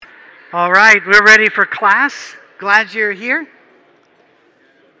All right, we're ready for class. Glad you're here.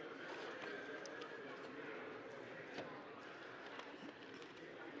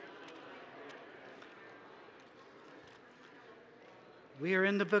 We are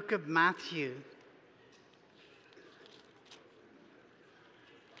in the book of Matthew.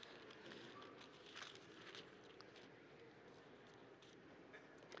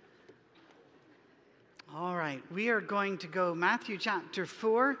 All right, we are going to go Matthew chapter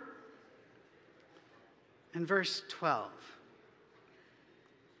 4 and verse 12.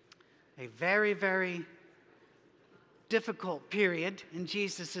 A very, very difficult period in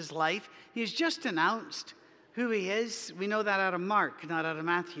Jesus' life. He's just announced who he is. We know that out of Mark, not out of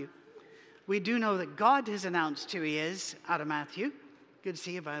Matthew. We do know that God has announced who he is out of Matthew. Good to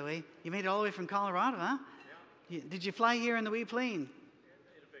see you, by the way. You made it all the way from Colorado, huh? Did you fly here in the wee plane?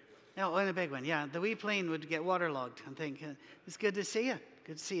 Oh, in a big one, yeah. The wee plane would get waterlogged, I think. It's good to see you.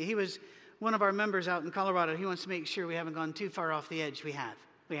 Good to see you. He was one of our members out in Colorado. He wants to make sure we haven't gone too far off the edge. We have.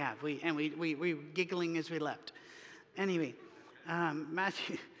 We were giggling as we leapt. Anyway,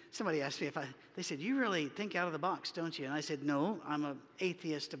 Matthew, somebody asked me they said, you really think out of the box, don't you? And I said, no, I'm an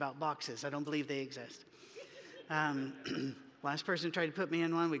atheist about boxes. I don't believe they exist. Last person tried to put me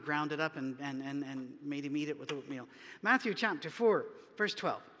in one. We ground it up and made him eat it with oatmeal. Matthew chapter 4, verse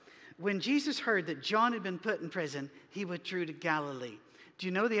 12. When Jesus heard that John had been put in prison, he withdrew to Galilee. Do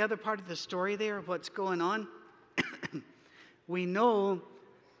you know the other part of the story there of what's going on? We know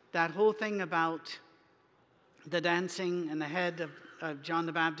that whole thing about the dancing and the head of John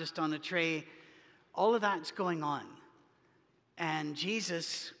the Baptist on a tray. All of that's going on. And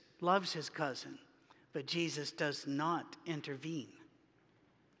Jesus loves his cousin, but Jesus does not intervene.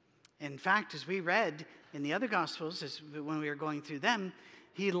 In fact, as we read in the other Gospels, when we were going through them,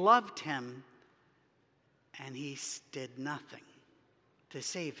 he loved him, and he did nothing to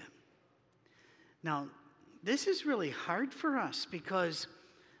save him. Now, this is really hard for us because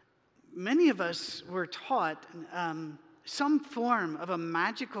many of us were taught some form of a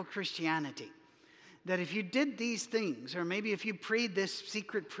magical Christianity. That if you did these things, or maybe if you prayed this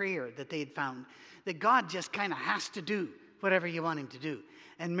secret prayer that they'd found, that God just kind of has to do whatever you want him to do,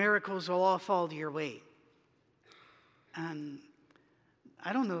 and miracles will all fall to your way. And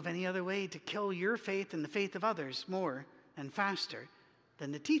I don't know of any other way to kill your faith and the faith of others more and faster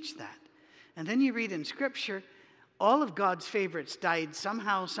than to teach that. And then you read in Scripture, all of God's favorites died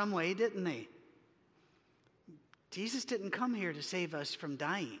somehow, some way, didn't they? Jesus didn't come here to save us from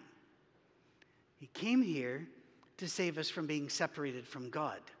dying. He came here to save us from being separated from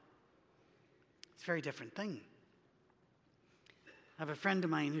God. It's a very different thing. I have a friend of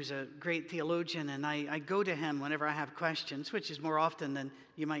mine who's a great theologian, and I go to him whenever I have questions, which is more often than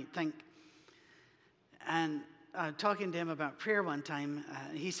you might think. And talking to him about prayer one time,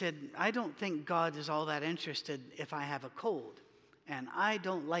 he said, I don't think God is all that interested if I have a cold. And I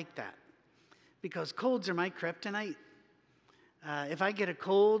don't like that, because colds are my kryptonite. If I get a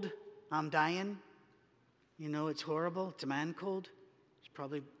cold, I'm dying. You know, it's horrible. It's a man cold. It's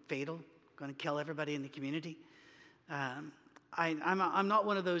probably fatal. Going to kill everybody in the community. I'm not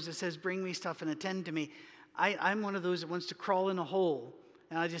one of those that says, bring me stuff and attend to me. I'm one of those that wants to crawl in a hole.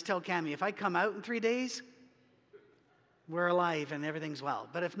 And I just tell Cammie, if I come out in 3 days, we're alive and everything's well.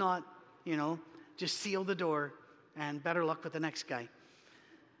 But if not, just seal the door and better luck with the next guy.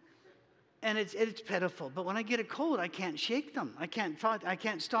 And it's pitiful. But when I get a cold, I can't shake them. I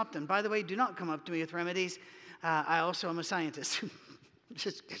can't stop them. By the way, do not come up to me with remedies. I also am a scientist.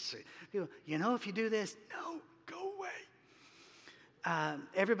 Just people, if you do this, no, go away.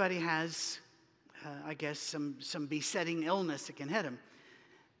 Everybody has, I guess, some besetting illness that can hit them.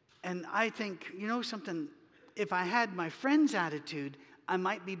 And I think, something, if I had my friend's attitude, I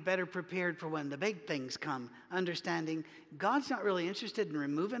might be better prepared for when the big things come, understanding God's not really interested in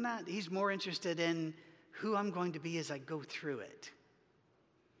removing that. He's more interested in who I'm going to be as I go through it.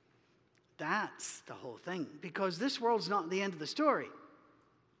 That's the whole thing, because this world's not the end of the story.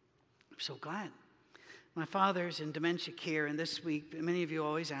 I'm so glad. My father's in dementia care, and this week, many of you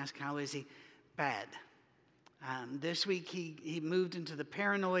always ask, how is he? Bad. This week, he moved into the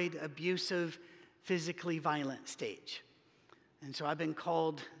paranoid, abusive, physically violent stage. And so I've been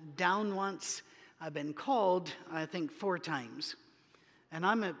called down once. I've been called, I think, 4 times. And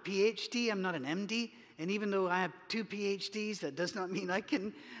I'm a PhD, I'm not an MD. And even though I have 2 PhDs, that does not mean I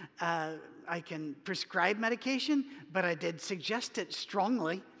can prescribe medication, but I did suggest it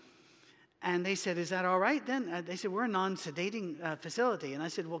strongly. And they said, is that all right then? They said, we're a non-sedating facility. And I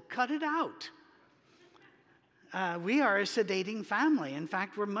said, well, cut it out. We are a sedating family. In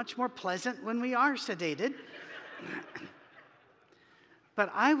fact, we're much more pleasant when we are sedated.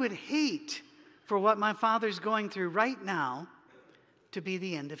 But I would hate for what my father's going through right now to be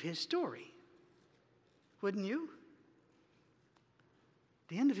the end of his story. Wouldn't you?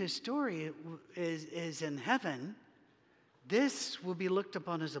 The end of his story is in heaven. This will be looked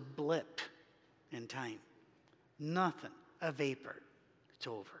upon as a blip in time. Nothing, a vapor. It's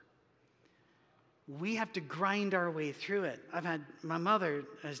over. We have to grind our way through it. My mother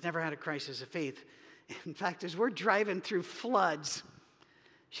has never had a crisis of faith. In fact, as we're driving through floods,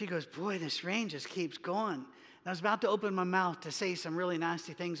 she goes, boy, this rain just keeps going. And I was about to open my mouth to say some really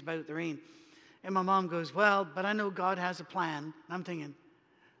nasty things about the rain. And my mom goes, well, but I know God has a plan. And I'm thinking,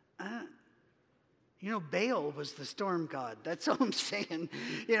 Baal was the storm god. That's all I'm saying.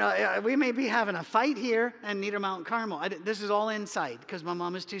 We may be having a fight here in Nieder Mount Carmel. This is all inside because my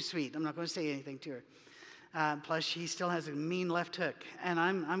mom is too sweet. I'm not going to say anything to her. Plus, she still has a mean left hook. And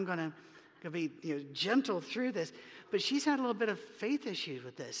I'm going to be gentle through this. But she's had a little bit of faith issues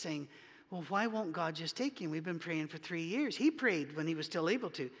with this, saying, well, why won't God just take him? We've been praying for 3 years. He prayed when he was still able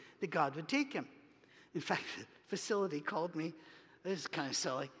to, that God would take him. In fact, the facility called me, this is kind of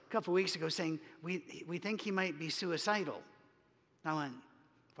silly, a couple of weeks ago saying, we think he might be suicidal. I went,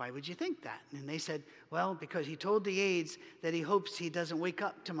 why would you think that? And they said, well, because he told the aides that he hopes he doesn't wake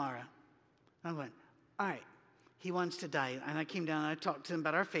up tomorrow. I went, all right, he wants to die. And I came down and I talked to them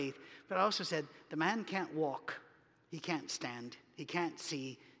about our faith, but I also said, the man can't walk. He can't stand. He can't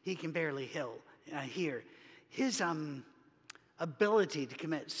see. He can barely hear. His ability to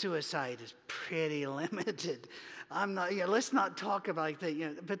commit suicide is pretty limited. Let's not talk about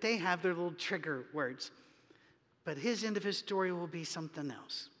that. But they have their little trigger words. But his end of his story will be something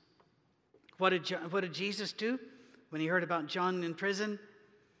else. What did Jesus do when he heard about John in prison?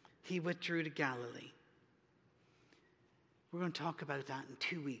 He withdrew to Galilee. We're going to talk about that in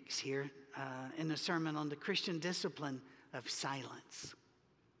 2 weeks here in a sermon on the Christian discipline of silence.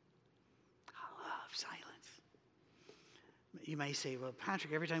 I love silence. You may say, well,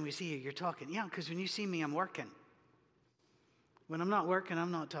 Patrick, every time we see you, you're talking. Yeah, because when you see me, I'm working. When I'm not working,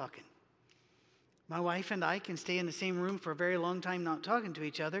 I'm not talking. My wife and I can stay in the same room for a very long time not talking to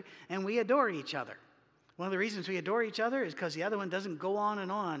each other, and we adore each other. One of the reasons we adore each other is because the other one doesn't go on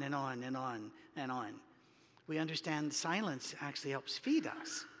and on and on and on and on. We understand silence actually helps feed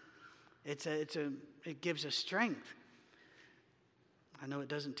us. It gives us strength. I know it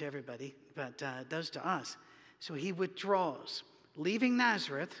doesn't to everybody, but it does to us. So he withdraws. Leaving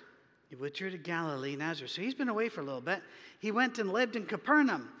Nazareth, he withdrew to Galilee, Nazareth. So he's been away for a little bit. He went and lived in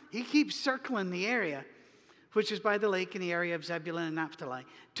Capernaum. He keeps circling the area, which is by the lake in the area of Zebulun and Naphtali,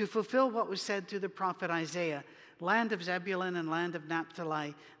 to fulfill what was said through the prophet Isaiah. Land of Zebulun and land of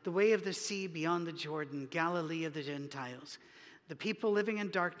Naphtali, the way of the sea beyond the Jordan, Galilee of the Gentiles. The people living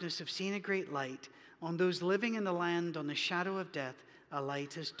in darkness have seen a great light. On those living in the land on the shadow of death, a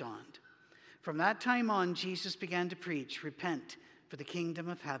light has dawned. From that time on, Jesus began to preach, repent, for the kingdom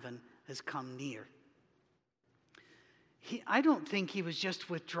of heaven has come near. I don't think he was just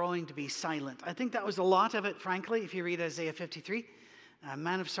withdrawing to be silent. I think that was a lot of it, frankly, if you read Isaiah 53. A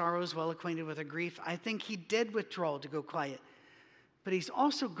man of sorrows, well acquainted with her grief. I think he did withdraw to go quiet. But he's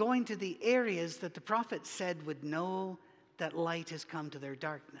also going to the areas that the prophet said would know that light has come to their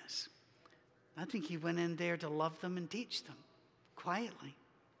darkness. I think he went in there to love them and teach them quietly.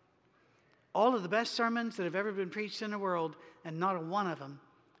 All of the best sermons that have ever been preached in the world, and not a one of them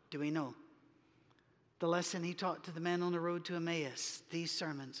do we know. The lesson he taught to the men on the road to Emmaus, these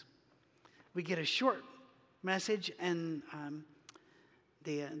sermons. We get a short message and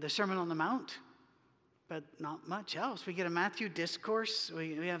the Sermon on the Mount, but not much else. We get a Matthew discourse.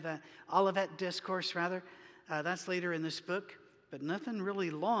 We have the Olivet discourse, rather. That's later in this book, but nothing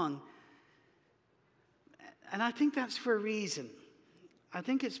really long. And I think that's for a reason. I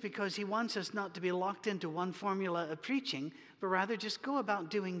think it's because he wants us not to be locked into one formula of preaching, but rather just go about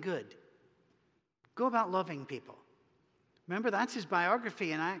doing good. Go about loving people. Remember, that's his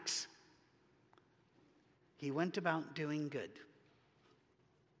biography in Acts. He went about doing good.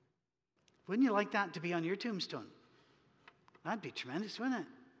 Wouldn't you like that to be on your tombstone? That'd be tremendous, wouldn't it?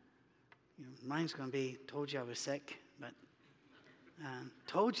 Mine's going to be, told you I was sick, but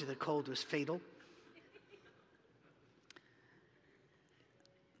told you the cold was fatal.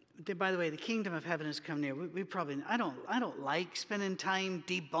 By the way, the kingdom of heaven has come near. I don't like spending time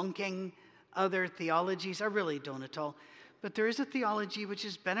debunking other theologies. I really don't at all. But there is a theology which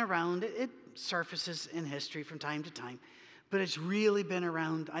has been around. It surfaces in history from time to time. But it's really been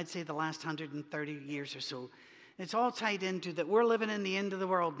around, I'd say, the last 130 years or so. It's all tied into that we're living in the end of the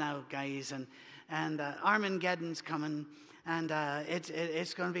world now, guys, and Armageddon's coming, and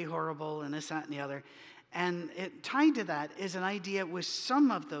it's going to be horrible, and this, that, and the other. And tied to that is an idea with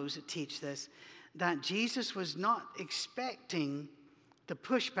some of those that teach this, that Jesus was not expecting the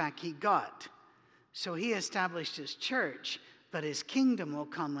pushback he got. So he established his church, but his kingdom will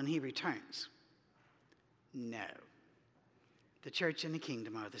come when he returns. No. The church and the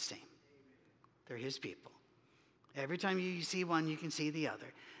kingdom are the same. They're his people. Every time you see one, you can see the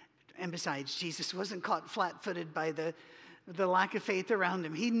other. And besides, Jesus wasn't caught flat-footed by the lack of faith around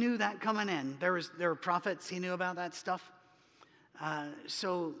him. He knew that coming in. There were prophets. He knew about that stuff.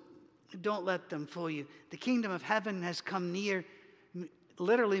 So don't let them fool you. The kingdom of heaven has come near.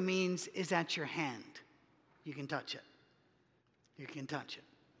 Literally means is at your hand. You can touch it. You can touch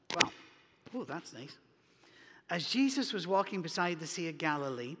it. Well, oh, that's nice. As Jesus was walking beside the Sea of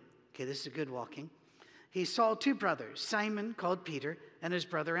Galilee, okay, this is a good walking, he saw two brothers, Simon, called Peter, and his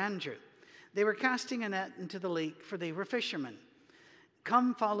brother Andrew. They were casting a net into the lake, for they were fishermen.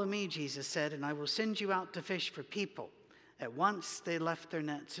 Come, follow me, Jesus said, and I will send you out to fish for people. At once they left their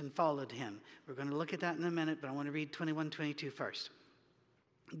nets and followed him. We're going to look at that in a minute, but I want to read 21-22 first.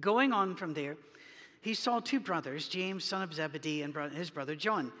 Going on from there, he saw two brothers, James, son of Zebedee, and his brother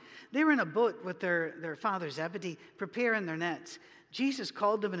John. They were in a boat with their father Zebedee, preparing their nets. Jesus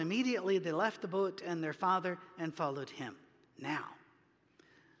called them, and immediately they left the boat and their father and followed him. Now,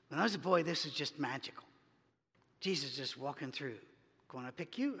 when I was a boy, this was just magical. Jesus just walking through, going, I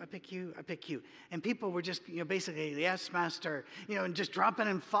pick you, I pick you, I pick you. And people were just, basically, yes, master, and just dropping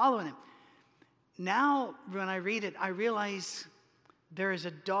and following him. Now, when I read it, I realize there is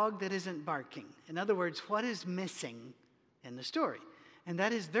a dog that isn't barking. In other words, what is missing in the story? And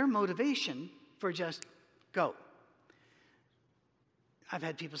that is their motivation for just go. I've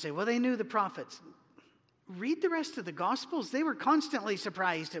had people say, well, they knew the prophets. Read the rest of the Gospels. They were constantly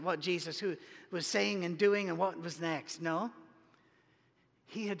surprised at what Jesus was saying and doing and what was next. No.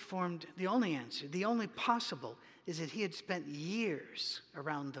 He had formed the only answer, the only possible, is that he had spent years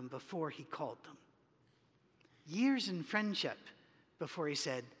around them before he called them. Years in friendship before he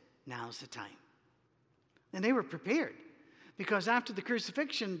said, now's the time. And they were prepared because after the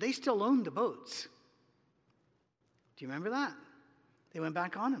crucifixion, they still owned the boats. Do you remember that? They went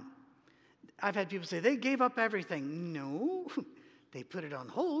back on him. I've had people say, they gave up everything. No, they put it on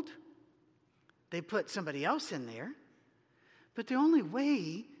hold. They put somebody else in there. But the only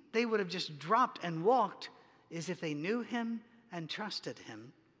way they would have just dropped and walked is if they knew him and trusted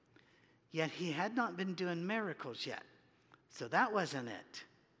him. Yet he had not been doing miracles yet. So that wasn't it.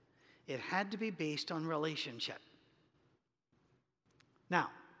 It had to be based on relationship. Now,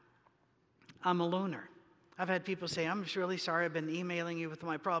 I'm a loner. I've had people say, I'm just really sorry I've been emailing you with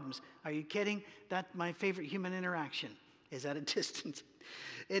my problems. Are you kidding? That's my favorite human interaction, is at a distance.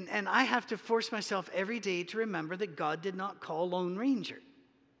 And I have to force myself every day to remember that God did not call Lone Ranger.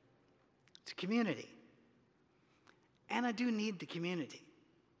 It's a community. And I do need the community.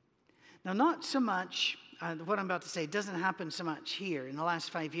 Now, not so much, what I'm about to say doesn't happen so much here. In the last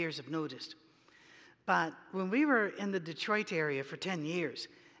 5 years, I've noticed. But when we were in the Detroit area for 10 years,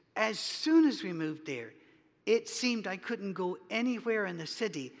 as soon as we moved there, it seemed I couldn't go anywhere in the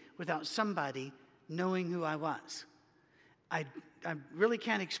city without somebody knowing who I was. I really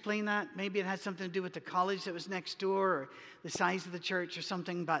can't explain that. Maybe it had something to do with the college that was next door or the size of the church or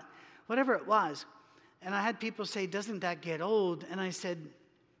something, but whatever it was. And I had people say, doesn't that get old? And I said,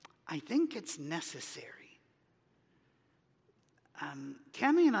 I think it's necessary.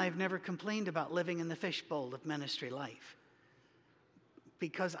 Cammie and I have never complained about living in the fishbowl of ministry life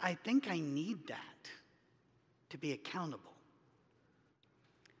because I think I need that to be accountable.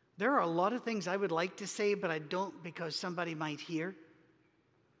 There are a lot of things I would like to say, but I don't because somebody might hear.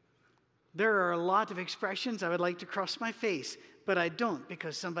 There are a lot of expressions I would like to cross my face, but I don't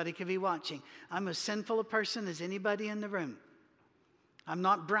because somebody could be watching. I'm as sinful a person as anybody in the room. I'm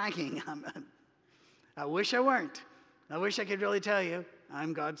not bragging. I wish I weren't. I wish I could really tell you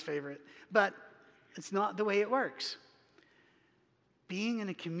I'm God's favorite, but it's not the way it works. Being in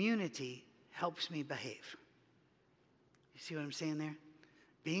a community helps me behave. You see what I'm saying there?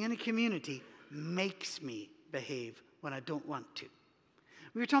 Being in a community makes me behave when I don't want to.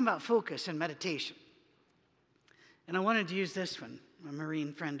 We were talking about focus and meditation. And I wanted to use this one, my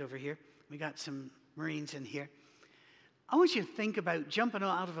Marine friend over here. We got some Marines in here. I want you to think about jumping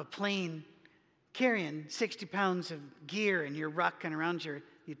out of a plane carrying 60 pounds of gear in your ruck and around your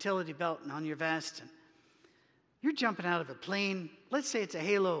utility belt and on your vest. And you're jumping out of a plane. Let's say it's a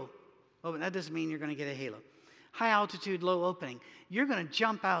halo. Oh, that doesn't mean you're going to get a halo. High altitude, low opening. You're going to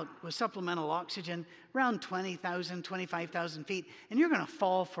jump out with supplemental oxygen around 20,000, 25,000 feet, and you're going to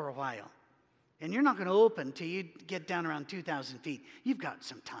fall for a while. And you're not going to open till you get down around 2,000 feet. You've got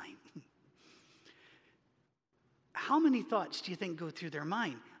some time. how many thoughts do you think go through their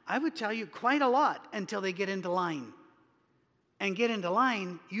mind? I would tell you quite a lot until they get into line. And get into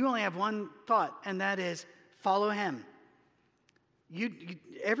line, you only have one thought, and that is follow him.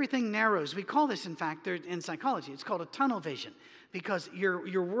 Everything narrows. We call this, in fact, in psychology, it's called a tunnel vision, because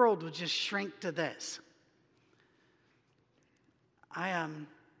your world will just shrink to this. I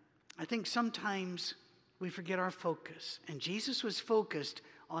think sometimes we forget our focus. And Jesus was focused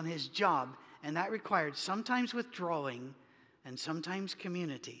on his job, and that required sometimes withdrawing and sometimes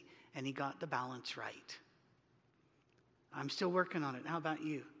community, and he got the balance right. I'm still working on it. How about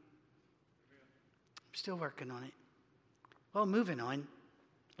you? I'm still working on it. Well, moving on.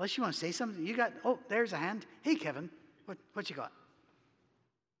 Unless you want to say something. There's a hand. Hey, Kevin, what you got?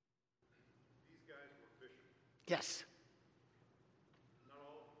 These guys were fishermen. Yes. Not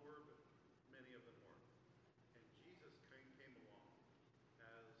all were, but many of them were. And Jesus came along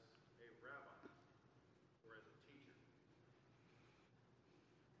as a rabbi or as a teacher.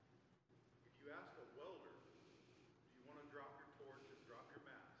 If you ask a welder, do you want to drop your torch and drop your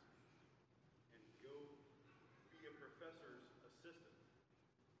mask and go be a professor's assistant,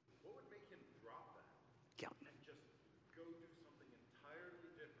 what would make him drop that? Yeah. And just go do something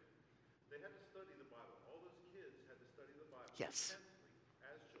entirely different? They had to study the Bible. All those kids had to study the Bible. Yes. Intensely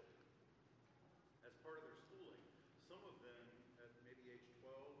as children, as part of their schooling. Some of them, at maybe age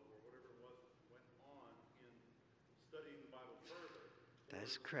 12 or whatever it was, went on in studying the Bible further. That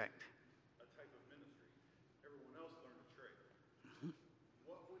is correct. A type of ministry. Everyone else learned a trade. Mm-hmm.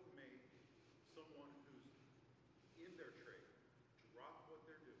 What would make someone who's in their trade drop what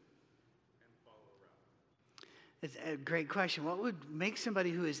they're doing and follow a rabbi? It's a great question. What would make somebody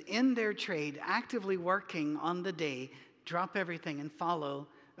who is in their trade, actively working on the day, drop everything and follow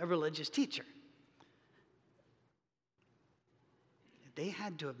a religious teacher? They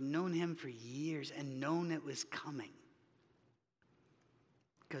had to have known him for years and known it was coming.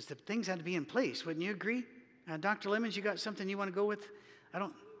 Because the things had to be in place. Wouldn't you agree? Dr. Lemons, you got something you want to go with?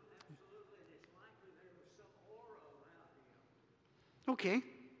 Absolutely. It's likely there was some aura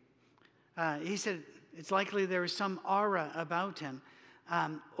about him. Okay. He said it's likely there was some aura about him.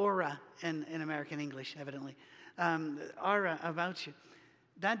 Aura in American English, evidently. Aura about you.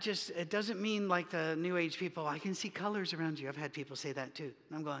 It doesn't mean like the New Age people, I can see colors around you. I've had people say that too.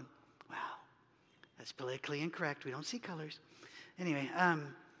 And I'm going, wow, that's politically incorrect. We don't see colors. Anyway,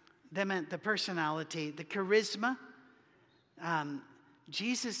 that meant the personality, the charisma.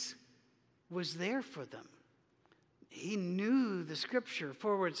 Jesus was there for them. He knew the scripture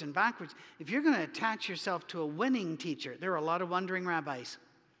forwards and backwards. If you're going to attach yourself to a winning teacher, there are a lot of wandering rabbis.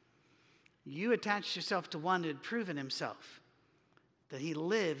 You attached yourself to one who had proven himself, that he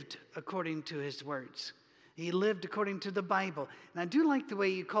lived according to his words. He lived according to the Bible. And I do like the way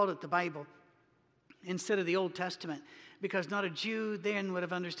you called it the Bible instead of the Old Testament, because not a Jew then would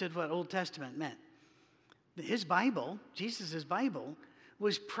have understood what Old Testament meant. His Bible, Jesus' Bible,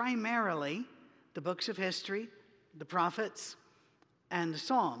 was primarily the books of history, the prophets, and the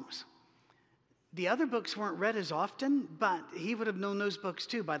Psalms. The other books weren't read as often, but he would have known those books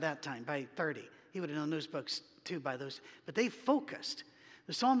too by that time, by 30. He would have known those books too by those. But they focused.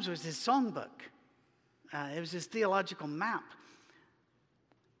 The Psalms was his songbook. It was his theological map.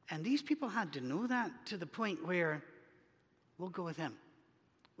 And these people had to know that to the point where we'll go with him.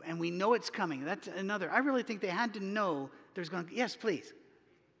 And we know it's coming. That's another. I really think they had to know there's going to. Yes, please. It's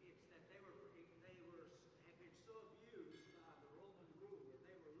that they had been so abused by the Roman rule that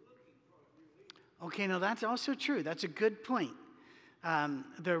they were looking for a new leader. Okay, now that's also true. That's a good point.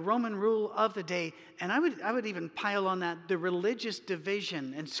 The Roman rule of the day, and I would even pile on that the religious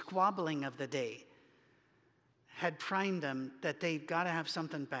division and squabbling of the day had primed them that they've got to have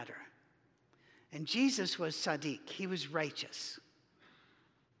something better. And Jesus was Sadiq. He was righteous.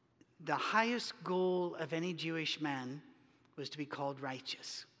 The highest goal of any Jewish man was to be called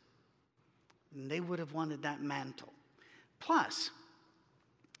righteous. And they would have wanted that mantle. Plus,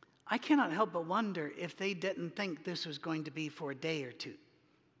 I cannot help but wonder if they didn't think this was going to be for a day or two.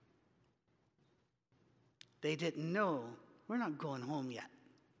 They didn't know, we're not going home yet.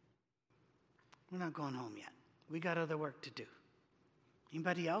 We're not going home yet. We got other work to do.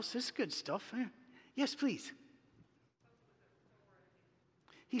 Anybody else? This is good stuff. Yes, please.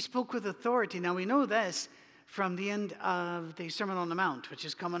 He spoke with authority. Now we know this from the end of the Sermon on the Mount, which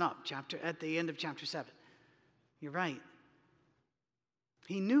is coming up at the end of chapter 7. You're right.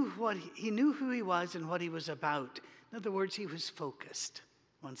 He knew who he was and what he was about. In other words, he was focused.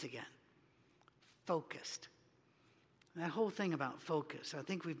 Once again, focused. That whole thing about focus, I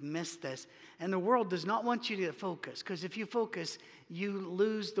think we've missed this. And the world does not want you to focus, because if you focus, you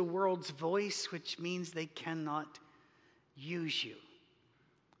lose the world's voice, which means they cannot use you.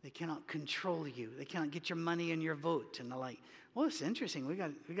 They cannot control you. They cannot get your money and your vote and the like. Well, it's interesting. We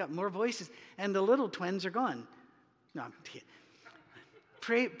got more voices, and the Little twins are gone. No, I'm kidding.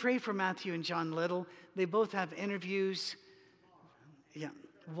 Pray for Matthew and John Little. They both have interviews. Yeah,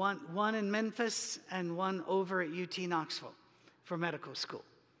 one in Memphis and one over at UT Knoxville for medical school.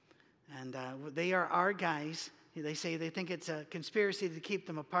 And they are our guys. They say they think it's a conspiracy to keep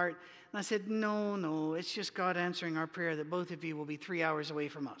them apart. And I said, no, it's just God answering our prayer that both of you will be 3 hours away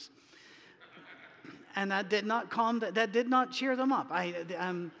from us. And that did not that did not cheer them up.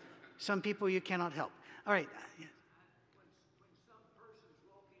 Some people you cannot help. All right. When some persons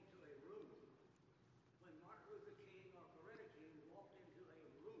walk into a room, when Martin Luther King or Coretta King walked into a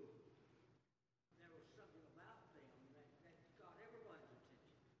room, there was something about them that got everybody's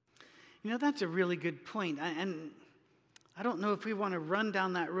attention. You know, that's a really good point. And I don't know if we want to run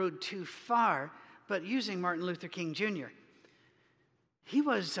down that road too far, but using Martin Luther King Jr., he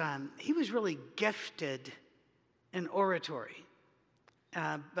was really gifted in oratory.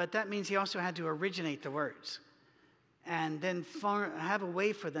 But that means he also had to originate the words and then have a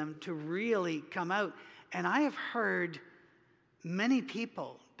way for them to really come out. And I have heard many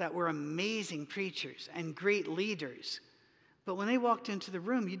people that were amazing preachers and great leaders, but when they walked into the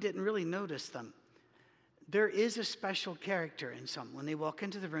room, you didn't really notice them. There is a special character in some. When they walk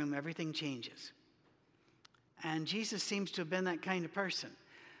into the room, everything changes. And Jesus seems to have been that kind of person.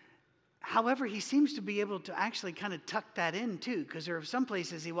 However, he seems to be able to actually kind of tuck that in too, because there are some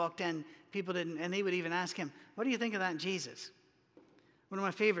places he walked in, people didn't, and they would even ask him, what do you think of that Jesus? One of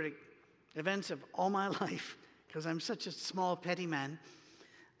my favorite events of all my life, because I'm such a small, petty man,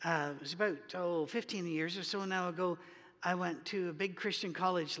 it was about 15 years or so now ago. I went to a big Christian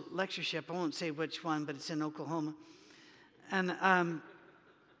college lectureship. I won't say which one, but it's in Oklahoma. And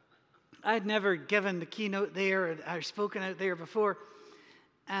I'd never given the keynote there or spoken out there before.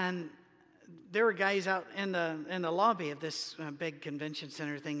 And there were guys out in the lobby of this big convention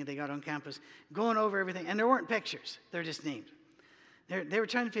center thing that they got on campus going over everything. And there weren't pictures. They're just names. They were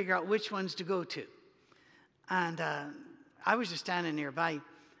trying to figure out which ones to go to. And I was just standing nearby.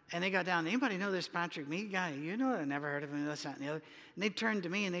 And they got down, anybody know this Patrick Meade guy? You know, I never heard of him, this, that, and the other. And they turned to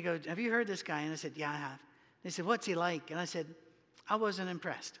me and they go, have you heard this guy? And I said, yeah, I have. They said, what's he like? And I said, I wasn't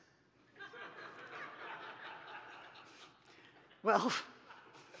impressed. Well,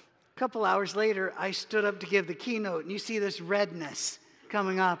 a couple hours later, I stood up to give the keynote, and you see this redness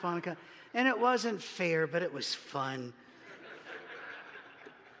coming up on a, and it wasn't fair, but it was fun.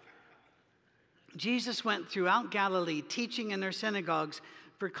 Jesus went throughout Galilee, teaching in their synagogues,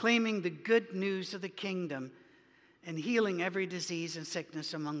 proclaiming the good news of the kingdom and healing every disease and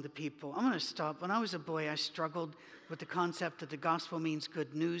sickness among the people. I'm going to stop. When I was a boy, I struggled with the concept that the gospel means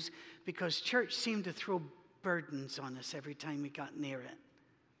good news because church seemed to throw burdens on us every time we got near it.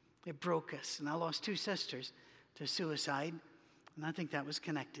 It broke us. And I lost 2 sisters to suicide, and I think that was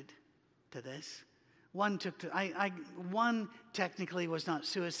connected to this. One technically was not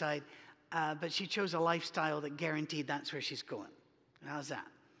suicide, but she chose a lifestyle that guaranteed that's where she's going. How's that?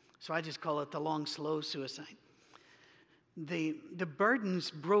 So I just call it the long, slow suicide. The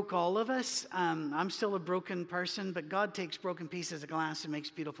burdens broke all of us. I'm still a broken person, but God takes broken pieces of glass and makes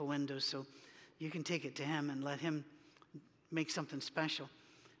beautiful windows. So you can take it to him and let him make something special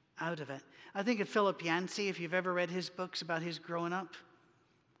out of it. I think of Philip Yancey, if you've ever read his books about his growing up,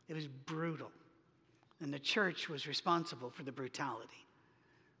 it was brutal. And the church was responsible for the brutality.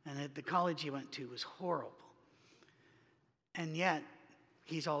 And at the college he went to was horrible. And yet,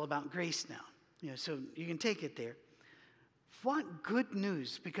 he's all about grace now. So you can take it there. What good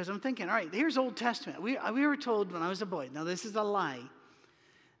news, because I'm thinking, all right, here's Old Testament. We were told when I was a boy, now this is a lie,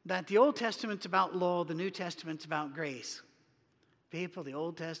 that the Old Testament's about law, the New Testament's about grace. People, the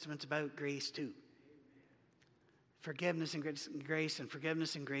Old Testament's about grace too. Forgiveness and grace and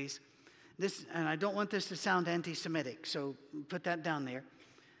forgiveness and grace. And I don't want this to sound anti-Semitic, so put that down there.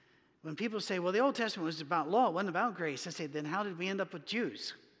 When people say, well, the Old Testament was about law, it wasn't about grace, I say, then how did we end up with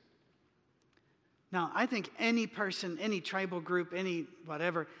Jews? Now, I think any person, any tribal group, any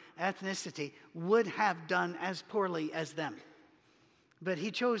whatever ethnicity would have done as poorly as them. But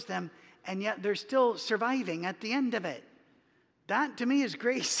he chose them, and yet they're still surviving at the end of it. That, to me, is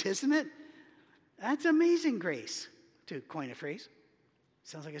grace, isn't it? That's amazing grace, to coin a phrase.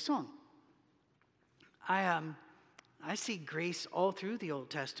 Sounds like a song. I see grace all through the Old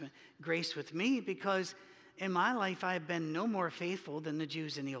Testament. Grace with me because in my life I have been no more faithful than the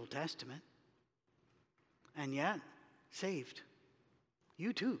Jews in the Old Testament. And yet, saved.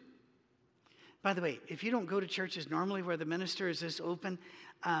 You too. By the way, if you don't go to churches normally where the minister is this open,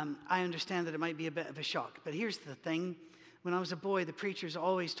 I understand that it might be a bit of a shock. But here's the thing. When I was a boy, the preachers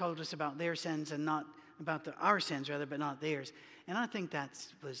always told us about their sins and not about our sins, rather, but not theirs. And I think that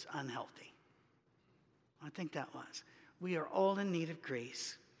was unhealthy. I think that was. We are all in need of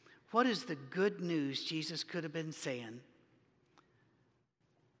grace. What is the good news Jesus could have been saying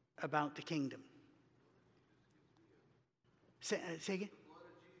about the kingdom? Say again?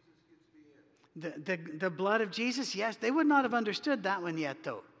 The blood of Jesus, yes. They would not have understood that one yet,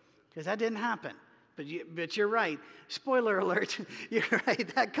 though, because that didn't happen. But you're right. Spoiler alert. You're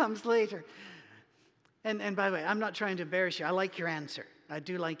right. That comes later. And by the way, I'm not trying to embarrass you. I like your answer. I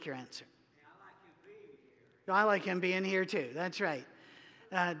do like your answer. I like him being here too. That's right.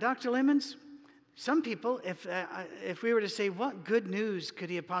 Dr. Lemons, some people, if we were to say what good news could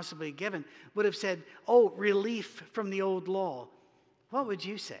he have possibly given, would have said, oh, relief from the old law. What would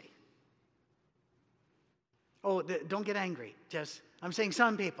you say? Oh, don't get angry. I'm saying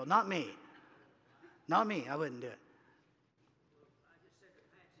some people, not me. Not me. I wouldn't do it. I just said to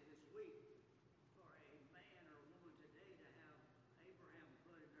Patsy this week, for a man or a woman today to have Abraham's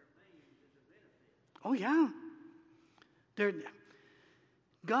blood in their veins is a benefit. Oh, yeah.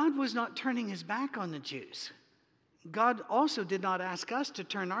 God was not turning his back on the Jews. God also did not ask us to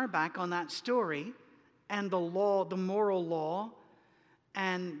turn our back on that story and the law, the moral law,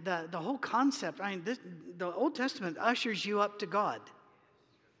 and the whole concept. The Old Testament ushers you up to God.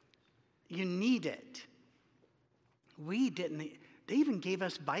 You need it. We didn't. They even gave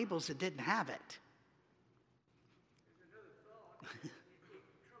us Bibles that didn't have it. There's another thought. It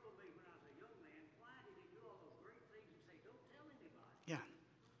troubled me when I was a young man. Why did he do all those great things and say, don't tell anybody? Yeah.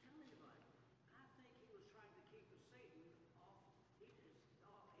 Don't tell anybody. I think he was trying to keep Satan off.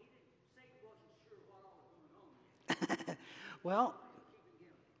 Satan wasn't sure what all was going on yet. Well,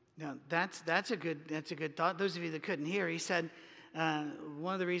 no, that's a good thought. Those of you that couldn't hear, he said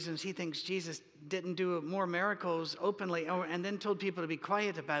one of the reasons he thinks Jesus didn't do more miracles openly and then told people to be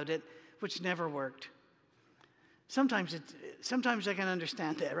quiet about it, which never worked. Sometimes I can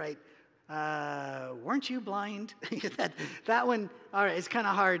understand that, right? Weren't you blind? that one, all right, it's kind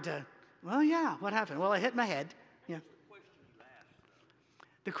of hard to, well, yeah, what happened? Well, I hit my head. Yeah.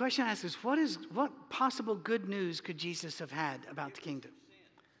 The question asked is, what possible good news could Jesus have had about the kingdom?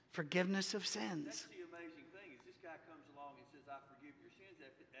 Forgiveness of sins. That's the amazing thing is this guy comes along and says, I forgive your sins,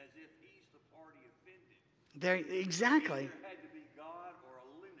 as if he's the party offended. Exactly. There had to be God or a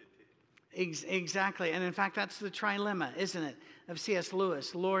lunatic. Exactly. And in fact, that's the trilemma, isn't it, of C.S.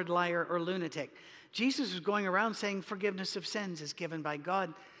 Lewis, Lord, liar, or lunatic. Jesus was going around saying forgiveness of sins is given by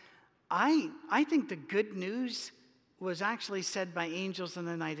God. I think the good news was actually said by angels on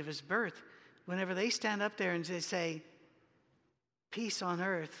the night of his birth. Whenever they stand up there and they say, peace on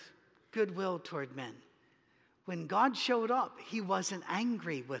earth, goodwill toward men. When God showed up, he wasn't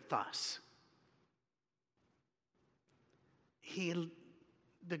angry with us.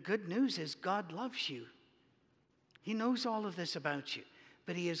 The good news is God loves you. He knows all of this about you,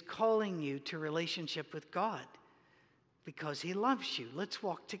 but he is calling you to relationship with God because he loves you. Let's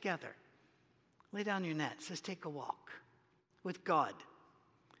walk together. Lay down your nets. Let's take a walk with God.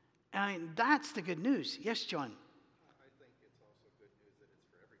 That's the good news. Yes, John?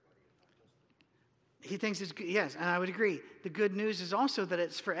 He thinks it's good. Yes, and I would agree. The good news is also that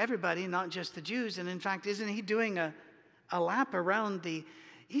it's for everybody, not just the Jews. And in fact, isn't he doing a lap around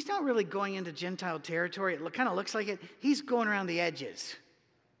he's not really going into Gentile territory. It kind of looks like it. He's going around the edges.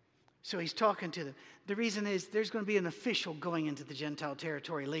 So he's talking to them. The reason is there's going to be an official going into the Gentile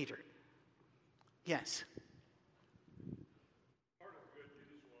territory later. Yes. Part of the good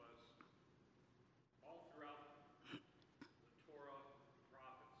news was all throughout the Torah, the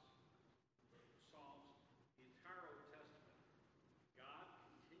prophets, the Psalms, the entire Old Testament, God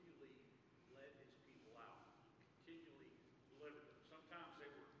continually led his people out, continually delivered them. Sometimes they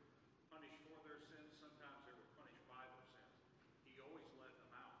were punished for their sins, sometimes they were punished by their sins. He always led them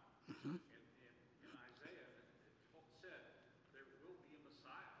out. In Isaiah, it said, there will be a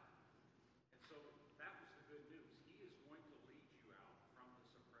Messiah. And so that was the good news. He is going to lead you out from this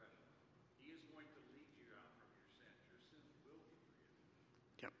oppression. He is going to lead you out from your sins. Your sins will be forgiven.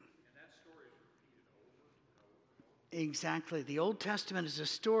 Yep. And that story is repeated over and over and over. Exactly. The Old Testament is a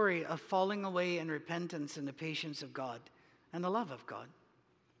story of falling away in repentance and the patience of God and the love of God.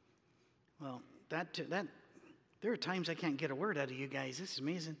 Well, that there are times I can't get a word out of you guys. This is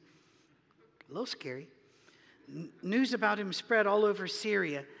amazing. A little scary. News about him spread all over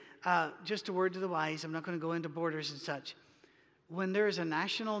Syria. Just a word to the wise. I'm not going to go into borders and such. When there is a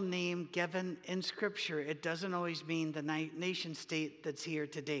national name given in Scripture, it doesn't always mean the nation state that's here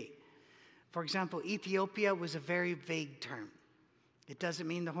today. For example, Ethiopia was a very vague term. It doesn't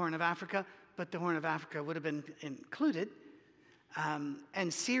mean the Horn of Africa, but the Horn of Africa would have been included.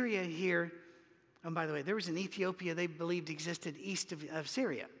 And Syria here, and by the way, there was an Ethiopia they believed existed east of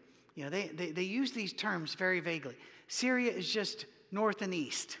Syria. You know, they use these terms very vaguely. Syria is just north and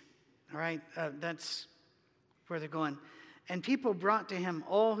east, all right? That's where they're going. And people brought to him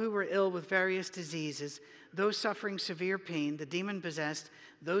all who were ill with various diseases, those suffering severe pain, the demon-possessed,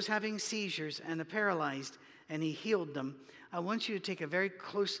 those having seizures, and the paralyzed, and he healed them. I want you to take a very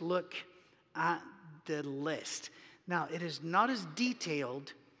close look at the list. Now, it is not as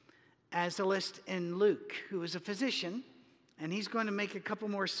detailed as the list in Luke, who is a physician, and he's going to make a couple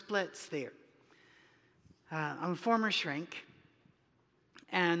more splits there. I'm a former shrink,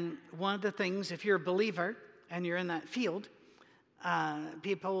 and one of the things, if you're a believer and you're in that field,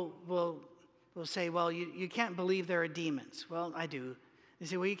 people will say, well, you can't believe there are demons. Well, I do. They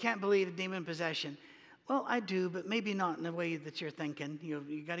say, well, you can't believe in demon possession. Well, I do, but maybe not in the way that you're thinking.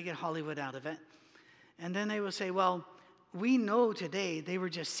 You got to get Hollywood out of it. And then they will say, well, we know today they were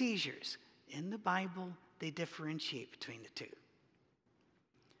just seizures. In the Bible, they differentiate between the two.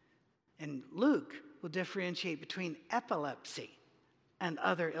 And Luke will differentiate between epilepsy and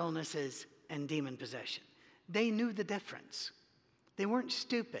other illnesses and demon possession. They knew the difference. They weren't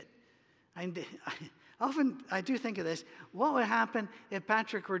stupid. I do think of this. What would happen if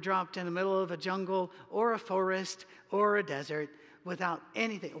Patrick were dropped in the middle of a jungle or a forest or a desert without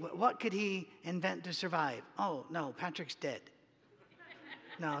anything? What could he invent to survive? Oh, no, Patrick's dead.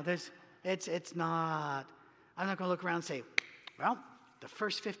 No, it's not. I'm not going to look around and say, well, the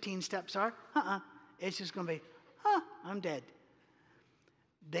first 15 steps are, It's just going to be, I'm dead.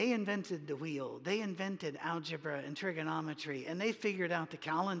 They invented the wheel. They invented algebra and trigonometry, and they figured out the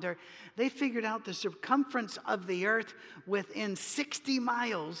calendar. They figured out the circumference of the earth within 60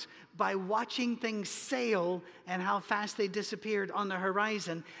 miles by watching things sail and how fast they disappeared on the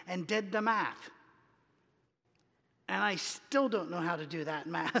horizon, and did the math. And I still don't know how to do that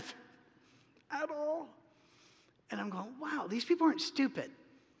math at all. And I'm going, wow, these people aren't stupid.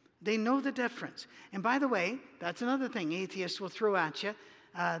 They know the difference. And by the way, that's another thing atheists will throw at you.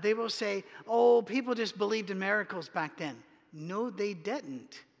 They will say, oh, people just believed in miracles back then. No, they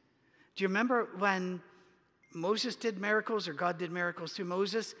didn't. Do you remember when Moses did miracles, or God did miracles through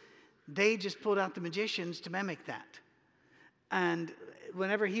Moses? They just pulled out the magicians to mimic that. And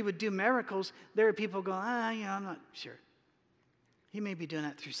whenever he would do miracles, there are people going, I'm not sure. He may be doing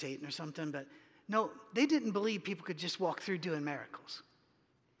that through Satan or something, but no, they didn't believe people could just walk through doing miracles.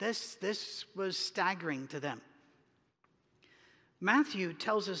 This was staggering to them. Matthew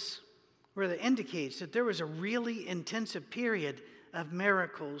tells us, where it indicates that there was a really intensive period of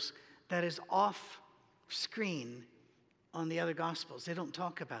miracles that is off screen on the other Gospels. They don't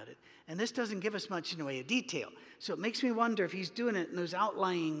talk about it. And this doesn't give us much in the way of detail. So it makes me wonder if he's doing it in those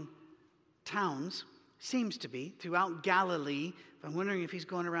outlying towns, seems to be, throughout Galilee. I'm wondering if he's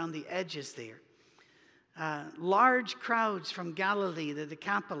going around the edges there. Large crowds from Galilee, the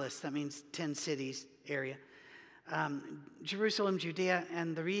Decapolis, that means 10 cities area, Jerusalem, Judea,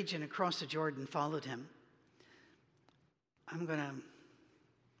 and the region across the Jordan followed him. I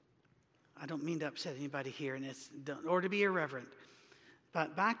don't mean to upset anybody here, or to be irreverent,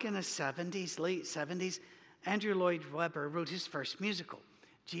 but back in the 70s, late 70s, Andrew Lloyd Webber wrote his first musical,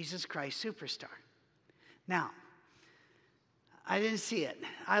 Jesus Christ Superstar. Now, I didn't see it.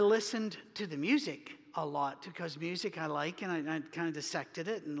 I listened to the music a lot because music I like, and I kind of dissected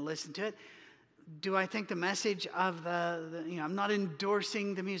it and listened to it. Do I think the message of I'm not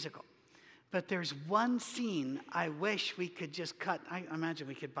endorsing the musical, but there's one scene I wish we could just cut. I imagine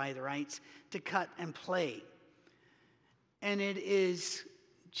we could buy the rights to cut and play. And it is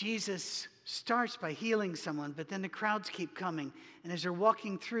Jesus starts by healing someone, but then the crowds keep coming. And as they're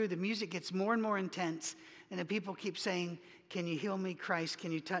walking through, the music gets more and more intense, and the people keep saying, can you heal me, Christ?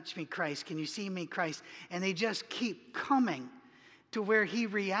 Can you touch me, Christ? Can you see me, Christ? And they just keep coming to where he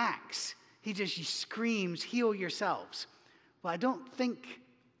reacts. He just screams, heal yourselves. Well, I don't think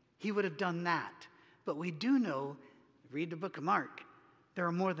he would have done that. But we do know, read the book of Mark, there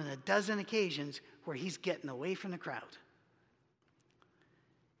are more than a dozen occasions where he's getting away from the crowd.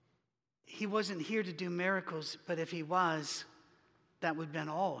 He wasn't here to do miracles, but if he was, that would have been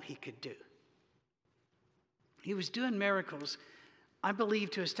all he could do. He was doing miracles, I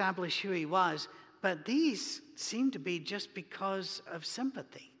believe, to establish who he was, but these seem to be just because of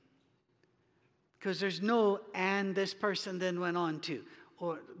sympathy. Because there's no, and this person then went on to,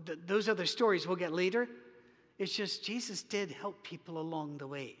 or those other stories we'll get later. It's just Jesus did help people along the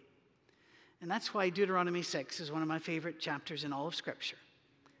way. And that's why Deuteronomy 6 is one of my favorite chapters in all of Scripture.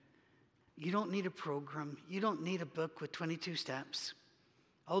 You don't need a program. You don't need a book with 22 steps.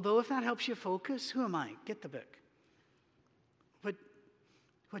 Although if that helps you focus, who am I? Get the book.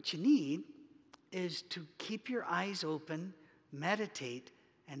 What you need is to keep your eyes open, meditate,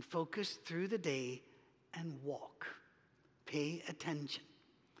 and focus through the day and walk. Pay attention.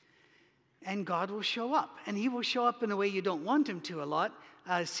 And God will show up. And he will show up in a way you don't want him to a lot.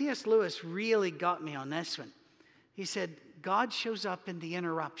 C.S. Lewis really got me on this one. He said, God shows up in the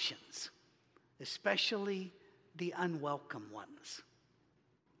interruptions, especially the unwelcome ones.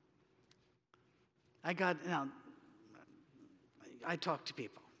 I talk to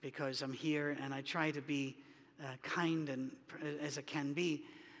people because I'm here and I try to be kind and as I can be.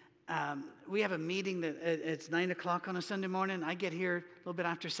 We have a meeting that it's 9 o'clock on a Sunday morning. I get here a little bit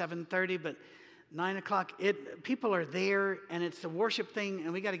after 7:30, but 9 o'clock, people are there and it's the worship thing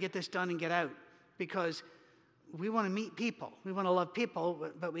and we got to get this done and get out because we want to meet people. We want to love people,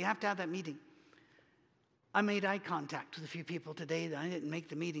 but we have to have that meeting. I made eye contact with a few people today that I didn't make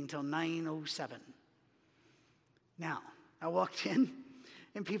the meeting till 9:07. Now, I walked in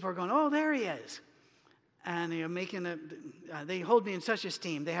and people are going, oh, there he is. And they're they hold me in such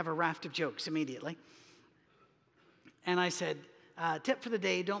esteem. They have a raft of jokes immediately. And I said, tip for the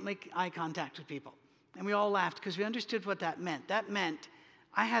day, don't make eye contact with people. And we all laughed because we understood what that meant. That meant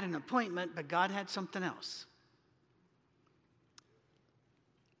I had an appointment, but God had something else.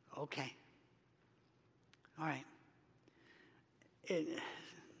 Okay. All right.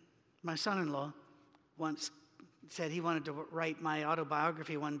 My son-in-law once said he wanted to write my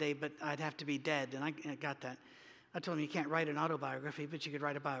autobiography one day, but I'd have to be dead, and I got that. I told him you can't write an autobiography, but you could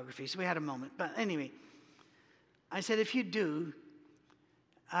write a biography. So we had a moment. But anyway, I said, if you do,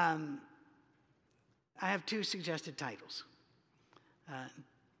 I have 2 suggested titles.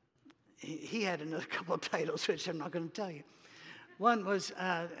 He had another couple of titles, which I'm not going to tell you. One was,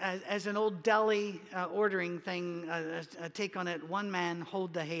 as an old deli ordering thing, a take on it, one man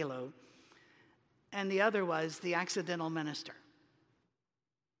hold the halo. And the other was the accidental minister.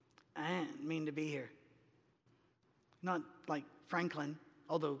 I didn't mean to be here. Not like Franklin,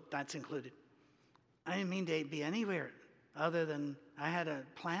 although that's included. I didn't mean to be anywhere other than I had a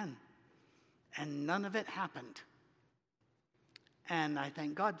plan. And none of it happened. And I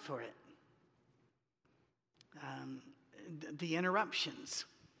thank God for it. The interruptions.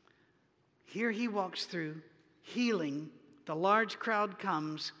 Here he walks through, healing. The large crowd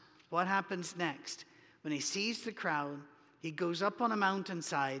comes. What happens next? When he sees the crowd, he goes up on a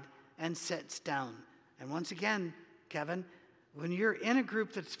mountainside and sits down. And once again, Kevin, when you're in a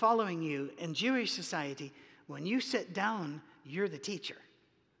group that's following you in Jewish society, when you sit down, you're the teacher.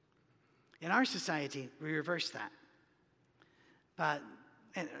 In our society, we reverse that. But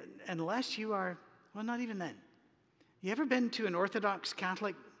unless you are, well, not even then. You ever been to an Orthodox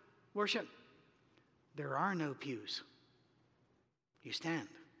Catholic worship? There are no pews. You stand.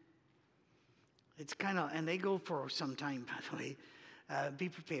 It's kind of, and they go for some time, by the way. Be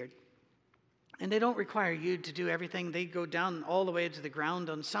prepared. And they don't require you to do everything. They go down all the way to the ground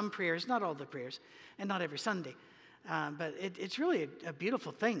on some prayers, not all the prayers, and not every Sunday. But it's really a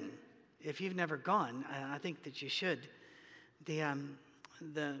beautiful thing. If you've never gone, I think that you should.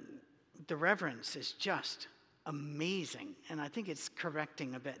 The reverence is just amazing, and I think it's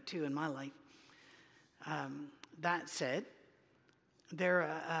correcting a bit too in my life. That said,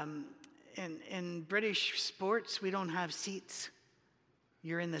 in British sports, we don't have seats.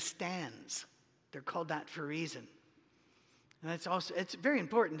 You're in the stands. They're called that for a reason. And it's very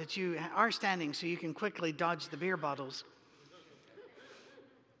important that you are standing so you can quickly dodge the beer bottles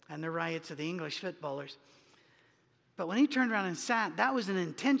and the riots of the English footballers. But when he turned around and sat, that was an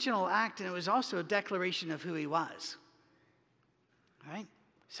intentional act, and it was also a declaration of who he was. All right?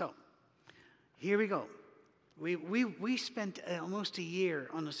 So, here we go. We spent almost a year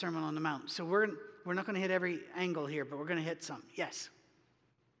on the Sermon on the Mount. So we're not going to hit every angle here, but we're going to hit some. Yes?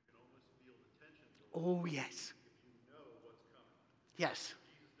 You can almost feel the tension. Oh, yes. If you know what's coming. Yes.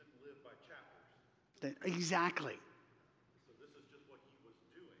 Jesus didn't live by chapters. Exactly. So this is just what he was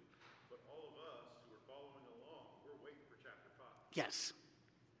doing. But all of us who are following along, we're waiting for chapter 5. Yes.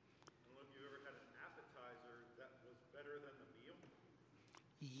 I don't know if you've ever had an appetizer that was better than the meal.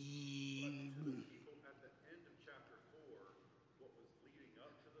 People at the end of chapter 4, what was leading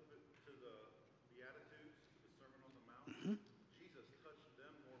up to the Beatitudes, the Sermon on the Mount, Jesus touched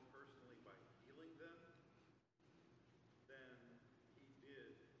them more personally by healing them than he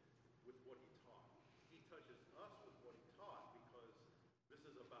did with what he taught. He touches us with what he taught because this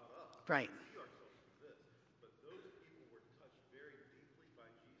is about us. Right. We see ourselves as this. But those people were touched very deeply by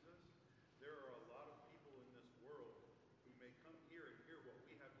Jesus. There are a lot of people in this world who may come here and hear what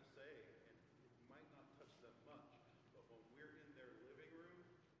we have to say, and it might not touch them much. But when we're in their living room,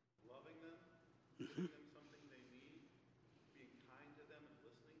 loving them, giving them something they need, being kind to them and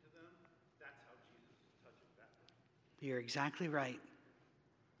listening You're exactly right.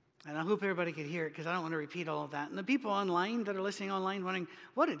 And I hope everybody could hear it because I don't want to repeat all of that. And the people online that are listening online wondering,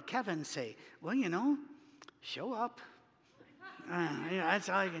 what did Kevin say? Well, show up. That's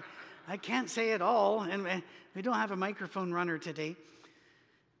all I can't say it all. And we don't have a microphone runner today.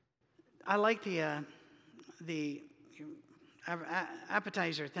 I like the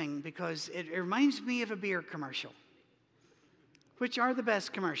appetizer thing because it reminds me of a beer commercial, which are the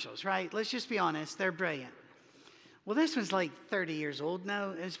best commercials, right? Let's just be honest. They're brilliant. Well, this one's like 30 years old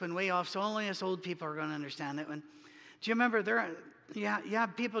now. It's been way off, so only us old people are going to understand that one. Do you remember you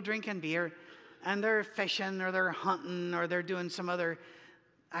have people drinking beer, and they're fishing, or they're hunting, or they're doing some other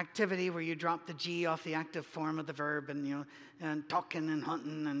activity where you drop the G off the active form of the verb, and talking and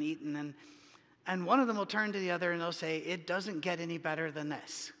hunting and eating, and one of them will turn to the other and they'll say, it doesn't get any better than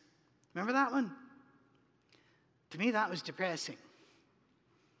this. Remember that one? To me, that was depressing.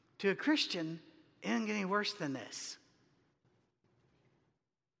 To a Christian, it doesn't get any worse than this.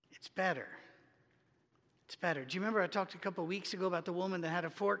 It's better. It's better. Do you remember I talked a couple of weeks ago about the woman that had a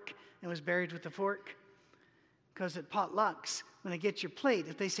fork and was buried with the fork? Because at potlucks, when they get your plate,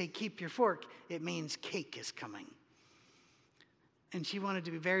 if they say keep your fork, it means cake is coming. And she wanted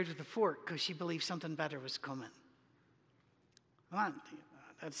to be buried with a fork because she believed something better was coming. Well,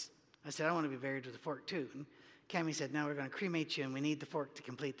 I said, I want to be buried with a fork too. And Cammie said, no, we're going to cremate you and we need the fork to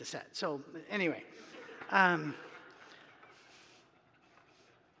complete the set. So anyway.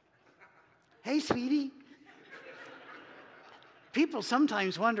 Hey, sweetie. People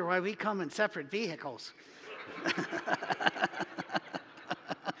sometimes wonder why we come in separate vehicles.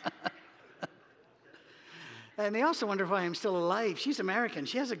 And they also wonder why I'm still alive. She's American.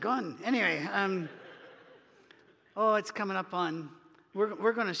 She has a gun. Anyway, it's coming up on.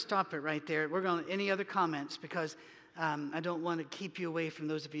 We're going to stop it right there. Any other comments? Because I don't want to keep you away from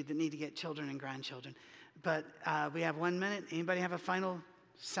those of you that need to get children and grandchildren. But we have 1 minute. Anybody have a final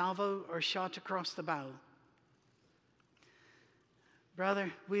salvo or shot across the bow?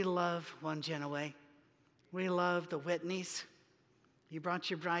 Brother, we love One Gen Away. We love the Whitneys. You brought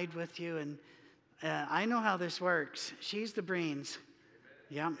your bride with you, and I know how this works. She's the brains.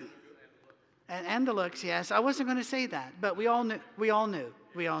 Yeah. And the looks, yes. I wasn't going to say that, but we all knew.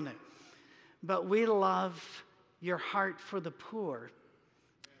 But we love your heart for the poor.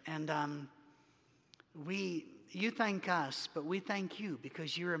 And you thank us, but we thank you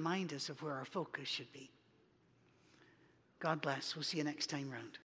because you remind us of where our focus should be. God bless. We'll see you next time round.